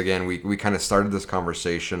focus. Again, we kind of started this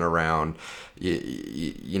conversation around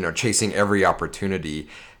chasing every opportunity,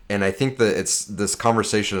 and I think that this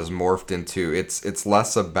conversation has morphed into it's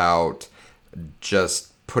less about just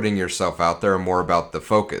putting yourself out there and more about the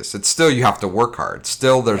focus. It's still, you have to work hard.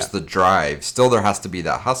 Still there's the drive. Still there has to be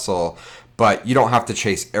that hustle, but you don't have to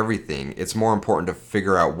chase everything. It's more important to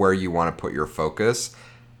figure out where you want to put your focus,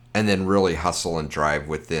 and then really hustle and drive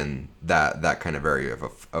within that kind of area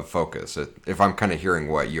of focus. If I'm kind of hearing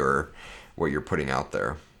what you're putting out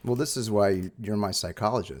there. Well, this is why you're my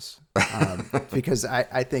psychologist, because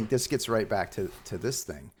I think this gets right back to this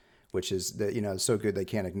thing, which is that, it's so good they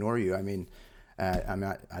can't ignore you. I mean, I'm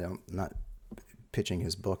not pitching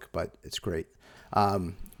his book, but it's great.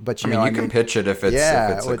 But you can pitch it if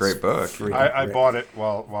it's a great book. I bought it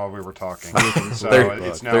while we were talking. So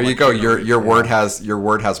it's now there you go. Your word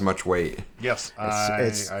has much weight. Yes, I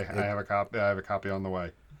have a copy. I have a copy on the way.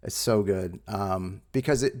 It's so good,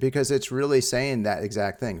 because it's really saying that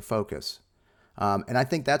exact thing, focus. And I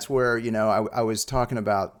think that's where, I was talking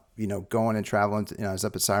about, going and traveling. I was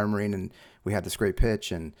up at Siren Marine, and we had this great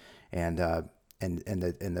pitch, and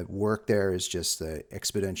the work there is just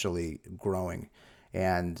exponentially growing.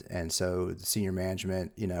 And so the senior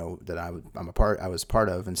management, that I was part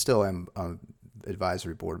of, and still am an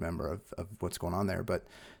advisory board member of what's going on there, but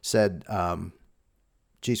said,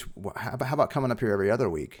 geez, how about coming up here every other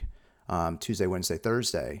week, Tuesday, Wednesday,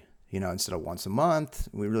 Thursday, instead of once a month.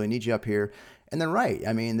 We really need you up here. And they're right.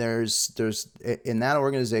 I mean, there's in that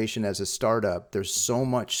organization as a startup, there's so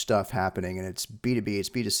much stuff happening, and it's B2B, it's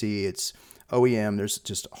B2C, it's OEM. There's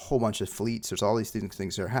just a whole bunch of fleets. There's all these things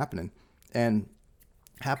that are happening, and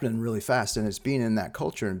happening really fast. And it's being in that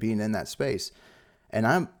culture and being in that space.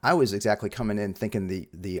 And I was exactly coming in thinking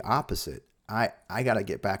the opposite. I got to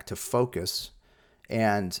get back to focus,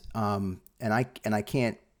 and I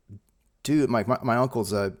can't do it. My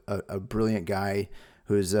uncle's a brilliant guy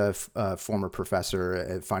who's a former professor,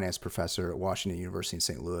 a finance professor at Washington University in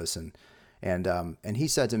St. Louis, and he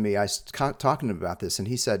said to me, I was talking to him about this, and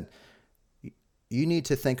he said, you need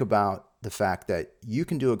to think about the fact that you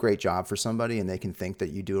can do a great job for somebody, and they can think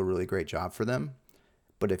that you do a really great job for them.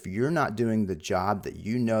 But if you're not doing the job that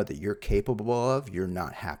you know that you're capable of, you're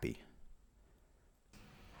not happy.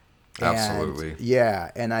 Absolutely.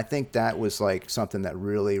 And I think that was like something that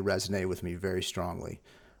really resonated with me very strongly,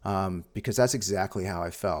 because that's exactly how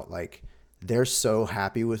I felt. Like, they're so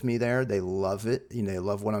happy with me there. They love it. They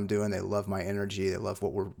love what I'm doing. They love my energy. They love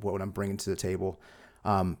what I'm bringing to the table.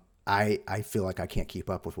 I feel like I can't keep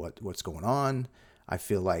up with what's going on. I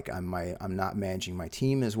feel like I'm not managing my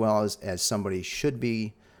team as well as somebody should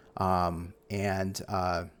be. And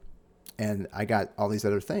I got all these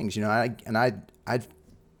other things, I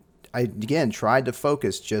again tried to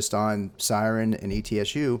focus just on Siren and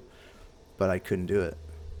ETSU, but I couldn't do it,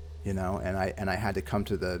 and I had to come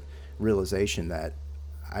to the realization that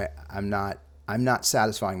I'm not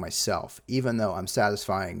satisfying myself, even though I'm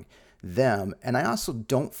satisfying them. And I also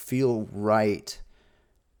don't feel right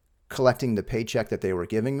collecting the paycheck that they were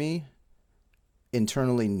giving me,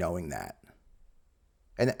 internally knowing that.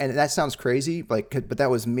 And that sounds crazy, but that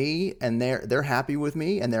was me, and they're happy with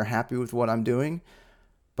me, and they're happy with what I'm doing.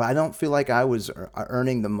 But I don't feel like I was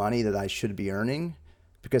earning the money that I should be earning,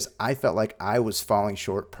 because I felt like I was falling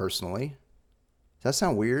short personally. Does that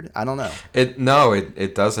sound weird? I don't know.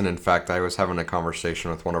 It doesn't. In fact, I was having a conversation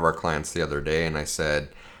with one of our clients the other day, and I said,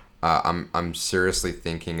 I'm seriously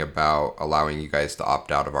thinking about allowing you guys to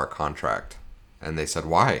opt out of our contract. And they said,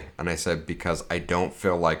 why? And I said, because I don't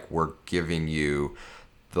feel like we're giving you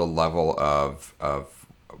the level of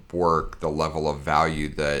work, the level of value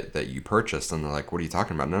that you purchased. And they're like, what are you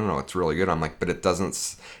talking about? No, it's really good. I'm like, but it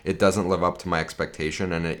doesn't live up to my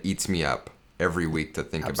expectation, and it eats me up every week to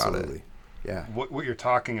think about it. Yeah. What you're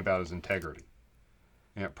talking about is integrity.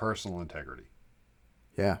 Personal integrity.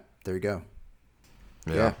 Yeah, there you go.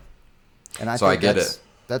 Yeah. And I So I think get it.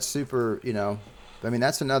 that's super, I mean,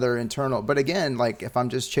 that's another internal, but again, like if I'm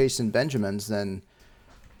just chasing Benjamins, then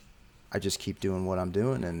I just keep doing what I'm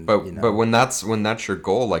doing. And, But when that's your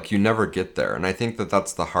goal, like you never get there. And I think that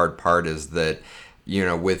that's the hard part is that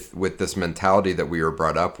with this mentality that we were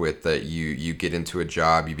brought up with, that you get into a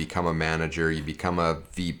job, you become a manager, you become a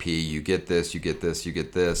VP, you get this, you get this, you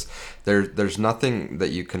get this. There's nothing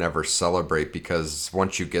that you can ever celebrate, because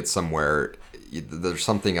once you get somewhere, there's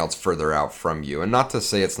something else further out from you. And not to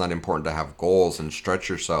say it's not important to have goals and stretch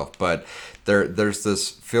yourself, but there's this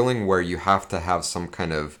feeling where you have to have some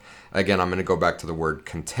kind of, again, I'm going to go back to the word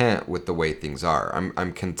content with the way things are.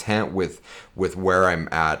 I'm content with where I'm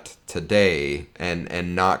at today,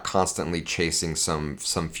 and not constantly chasing some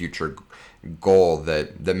future goal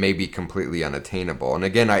that may be completely unattainable. And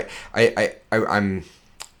again,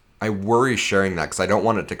 I worry sharing that, because I don't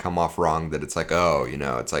want it to come off wrong, that it's like, oh,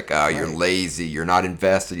 it's like, oh, you're Right. lazy, you're not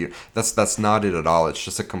invested. That's not it at all. It's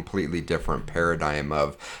just a completely different paradigm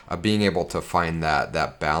of being able to find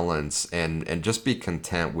that balance, and just be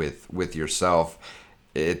content with yourself.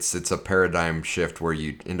 It's a paradigm shift where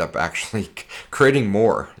you end up actually creating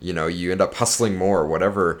more. You end up hustling more,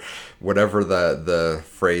 whatever the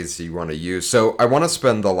phrase you want to use. So I want to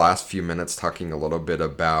spend the last few minutes talking a little bit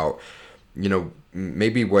about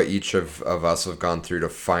maybe what each of us have gone through to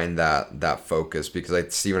find that focus,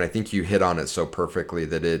 because Stephen, I think you hit on it so perfectly,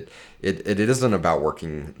 that it isn't about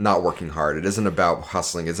not working hard. It isn't about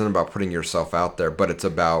hustling. It isn't about putting yourself out there, but it's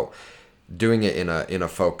about doing it in a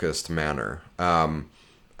focused manner.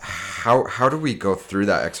 How do we go through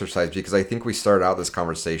that exercise? Because I think we started out this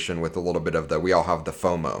conversation with a little bit of we all have the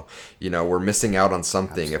FOMO. We're missing out on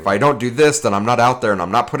something. Absolutely. If I don't do this, then I'm not out there, and I'm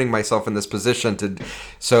not putting myself in this position to.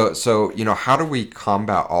 So how do we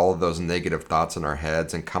combat all of those negative thoughts in our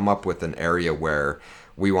heads and come up with an area where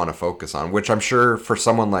we want to focus on? Which I'm sure for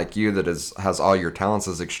someone like you that has all your talents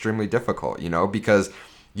is extremely difficult. Because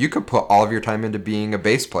you could put all of your time into being a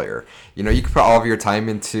bass player. You could put all of your time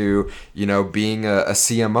into, being a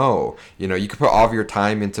CMO. You could put all of your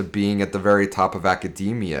time into being at the very top of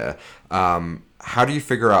academia. How do you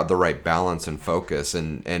figure out the right balance and focus?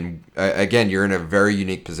 And again, you're in a very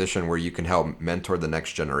unique position where you can help mentor the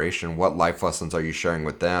next generation. What life lessons are you sharing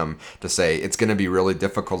with them to say it's going to be really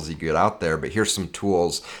difficult as you get out there, but here's some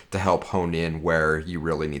tools to help hone in where you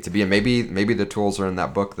really need to be? And maybe the tools are in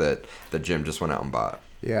that book that Jim just went out and bought.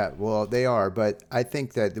 Yeah, well, they are, but I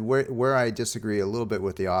think that where I disagree a little bit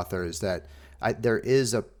with the author is that there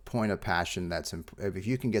is a point of passion if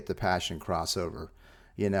you can get the passion crossover,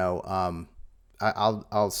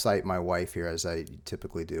 I'll cite my wife here, as I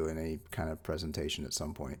typically do in any kind of presentation at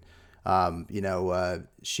some point.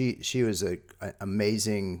 She was an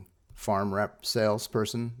amazing farm rep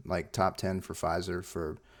salesperson, like top 10 for Pfizer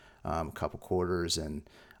for a couple quarters, and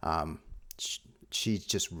she's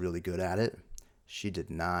just really good at it. She did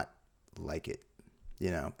not like it.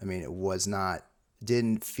 I mean,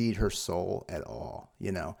 didn't feed her soul at all,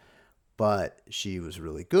 but she was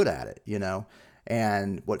really good at it,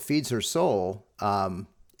 and what feeds her soul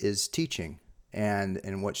is teaching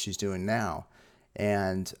and what she's doing now.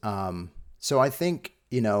 And so I think,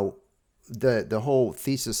 the whole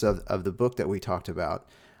thesis of the book that we talked about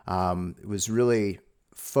was really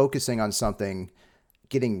focusing on something,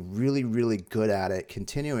 getting really, really good at it,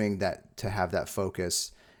 continuing to have that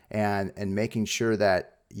focus, and making sure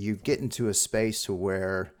that you get into a space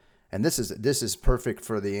where, and this is perfect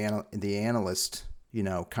for the analyst,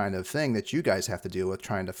 kind of thing that you guys have to deal with,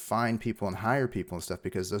 trying to find people and hire people and stuff,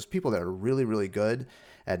 because those people that are really, really good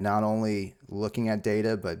at not only looking at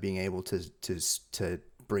data, but being able to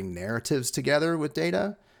bring narratives together with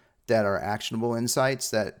data that are actionable insights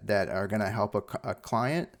that are going to help a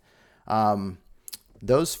client.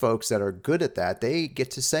 Those folks that are good at that, they get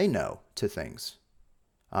to say no to things,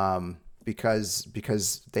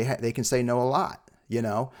 because they can say no a lot,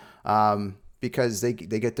 because they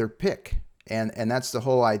get their pick, and that's the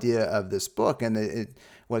whole idea of this book. And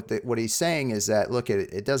what he's saying is that, look,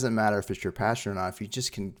 it doesn't matter if it's your passion or not. If you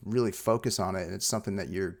just can really focus on it and it's something that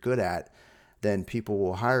you're good at, then people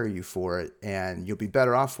will hire you for it, and you'll be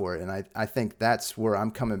better off for it. And I think that's where I'm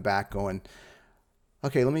coming back, going,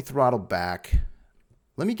 okay, let me throttle back.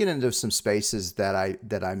 Let me get into some spaces that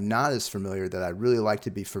I'm not as familiar, that I really like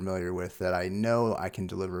to be familiar with, that I know I can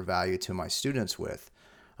deliver value to my students with,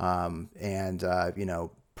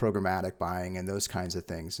 programmatic buying and those kinds of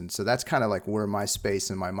things. And so that's kind of like where my space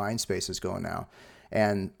and my mind space is going now.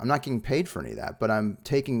 And I'm not getting paid for any of that, but I'm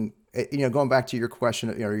taking, going back to your question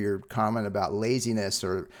or your comment about laziness,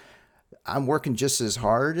 or I'm working just as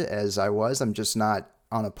hard as I was. I'm just not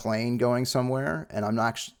on a plane going somewhere, and I'm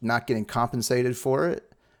not getting compensated for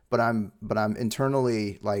it, I'm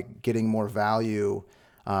internally like getting more value,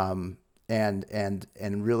 and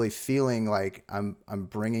really feeling like I'm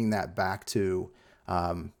bringing that back to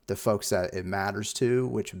the folks that it matters to,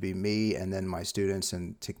 which would be me and then my students,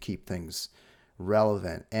 and to keep things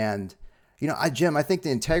relevant. And Jim, I think the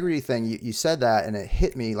integrity thing, you said that and it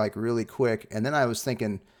hit me like really quick, and then I was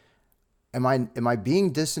thinking, am I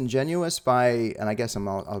being disingenuous by, and I guess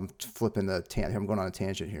I'm flipping I'm going on a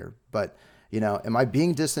tangent here, but am I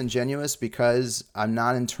being disingenuous because I'm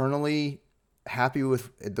not internally happy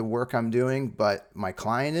with the work I'm doing, but my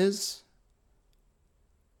client is?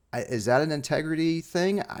 Is that an integrity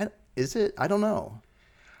thing? Is it? I don't know.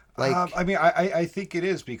 Like, I mean, I think it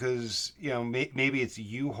is because maybe it's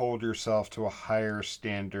you hold yourself to a higher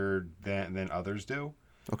standard than others do.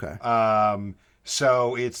 okay.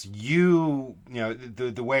 So it's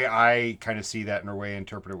the way I kind of see that, and the way I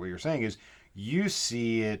interpret what you're saying is you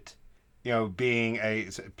see it, being a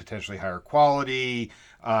potentially higher quality,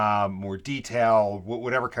 more detail,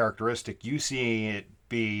 whatever characteristic, you see it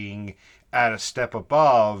being at a step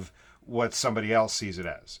above what somebody else sees it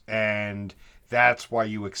as. And that's why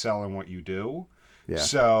you excel in what you do. Yeah.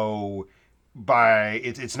 So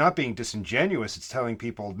it's not being disingenuous. It's telling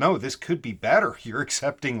people, no, this could be better. You're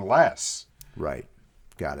accepting less. Right.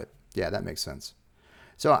 Got it. Yeah, that makes sense.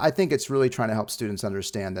 So I think it's really trying to help students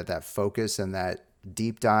understand that focus and that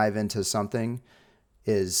deep dive into something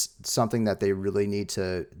is something that they really need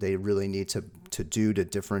to do to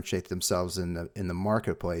differentiate themselves in the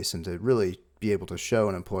marketplace, and to really be able to show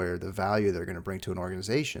an employer the value they're going to bring to an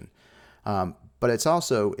organization. But it's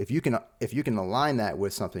also, if you can align that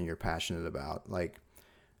with something you're passionate about, like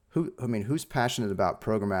who's passionate about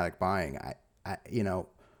programmatic buying?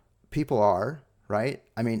 People are, right?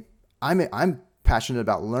 I mean, I'm passionate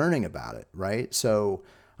about learning about it, right? So,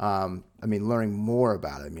 learning more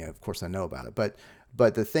about it. I mean, of course I know about it,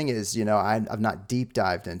 but the thing is, I've not deep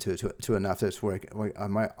dived into it to enough that's where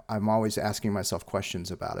I'm always asking myself questions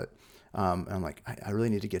about it. And I'm like, I really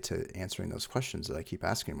need to get to answering those questions that I keep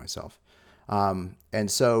asking myself. And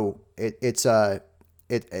so it's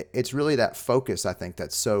really that focus, I think,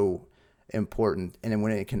 that's so important. And then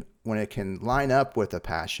when it can line up with a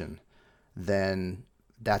passion, then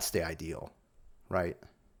that's the ideal, right?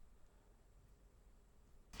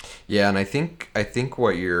 Yeah, and I think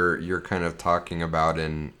what you're kind of talking about,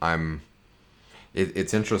 and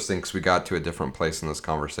it's interesting because we got to a different place in this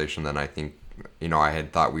conversation than I think I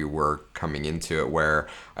had thought we were coming into it, where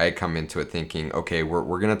I had come into it thinking, okay,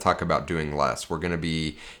 we're going to talk about doing less. We're going to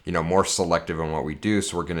be, more selective in what we do,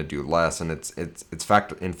 so we're going to do less. And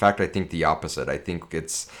in fact, I think the opposite. I think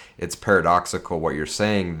it's paradoxical what you're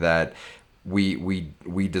saying, that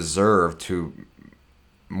we deserve to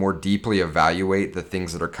more deeply evaluate the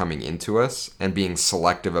things that are coming into us and being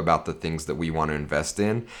selective about the things that we want to invest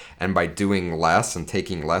in. And by doing less and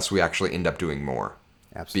taking less, we actually end up doing more.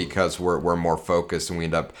 Absolutely. Because we're more focused and we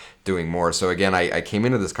end up doing more. So again, I came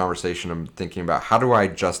into this conversation, I'm thinking about, how do I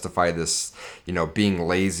justify this, being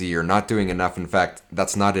lazy or not doing enough? In fact,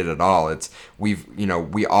 that's not it at all. It's we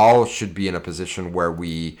all should be in a position where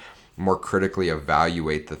we more critically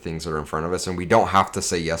evaluate the things that are in front of us, and we don't have to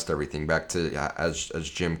say yes to everything. Back to as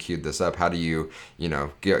Jim queued this up, how do you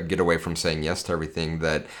get away from saying yes to everything?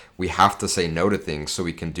 That we have to say no to things so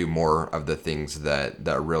we can do more of the things that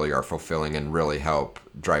really are fulfilling and really help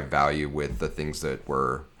drive value with the things that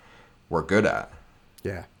we're good at.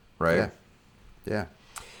 Yeah. Right. Yeah.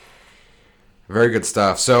 Very good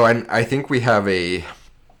stuff. So I think we have a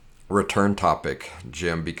return topic,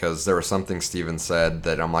 Jim, because there was something Steven said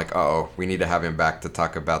that I'm like, we need to have him back to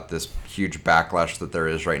talk about this huge backlash that there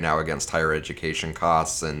is right now against higher education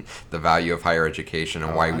costs and the value of higher education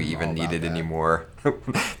and why we even need it anymore.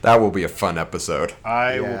 That will be a fun episode.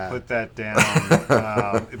 I will put that down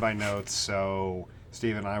in my notes, so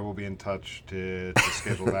Steve and I will be in touch to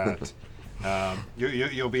schedule that.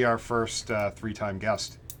 You'll be our first 3-time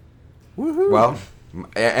guest. Woohoo! Well,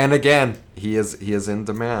 and again, he is in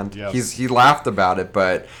demand. Yes. He laughed about it,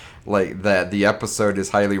 but like the episode is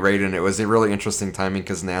highly rated, and it was a really interesting timing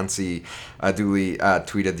because Nancy Dooley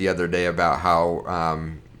tweeted the other day about how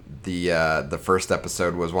the first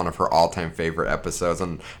episode was one of her all-time favorite episodes,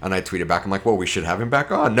 and I tweeted back, I'm like, well, we should have him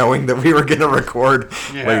back on, knowing that we were going to record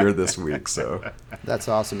later this week. So that's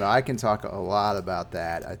awesome. Now, I can talk a lot about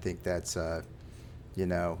that. I think that's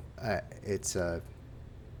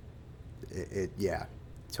yeah,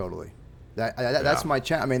 totally. That's my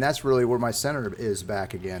I mean, that's really where my center is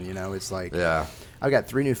back again. It's like, I've got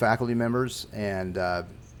 3 new faculty members, and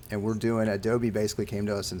we're doing, Adobe basically came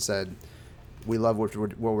to us and said, we love what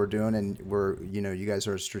we're doing, and you guys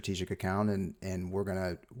are a strategic account, and we're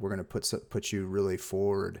gonna put you really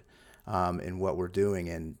forward in what we're doing,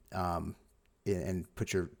 and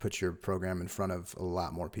put your program in front of a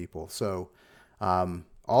lot more people. So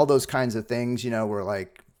all those kinds of things, were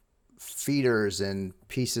like feeders and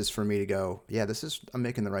pieces for me to go, yeah, I'm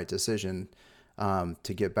making the right decision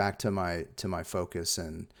to get back to my focus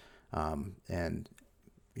and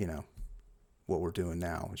what we're doing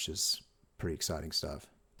now, which is pretty exciting stuff.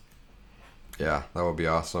 Yeah, that would be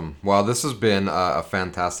awesome. Well, this has been a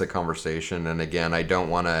fantastic conversation, and again, I don't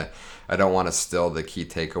want to steal the key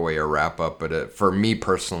takeaway or wrap up, but for me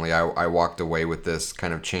personally, I walked away with this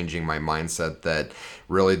kind of changing my mindset that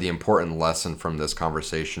really the important lesson from this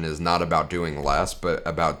conversation is not about doing less, but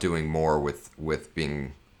about doing more with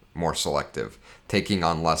being more selective, taking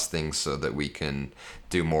on less things so that we can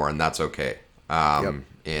do more, and that's okay. Yep.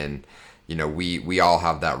 And we all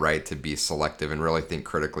have that right to be selective and really think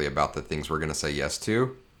critically about the things we're going to say yes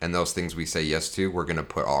to. And those things we say yes to, we're going to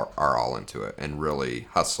put our all into it and really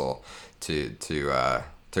hustle to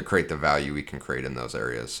create the value we can create in those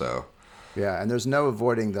areas. So, yeah, and there's no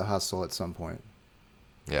avoiding the hustle at some point.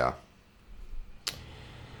 Yeah.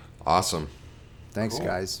 Awesome. Thanks, Cool.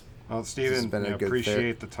 guys. Well, Stephen,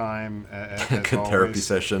 appreciate the time as good always. therapy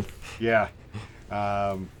session. Yeah.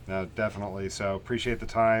 No, definitely. So appreciate the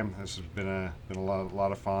time. This has been a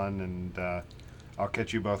lot of fun, and I'll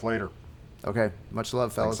catch you both later. Okay. Much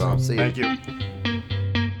love, fellas. Thanks, See you. Thank you.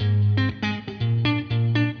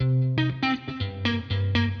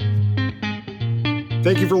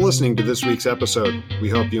 Thank you for listening to this week's episode. We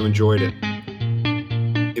hope you enjoyed it.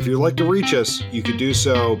 If you'd like to reach us, you could do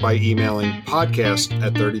so by emailing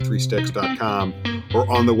podcast@33sticks.com or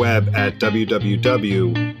on the web at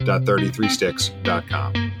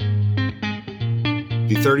www.33sticks.com.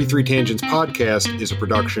 The 33 Tangents podcast is a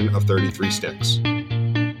production of 33 Sticks.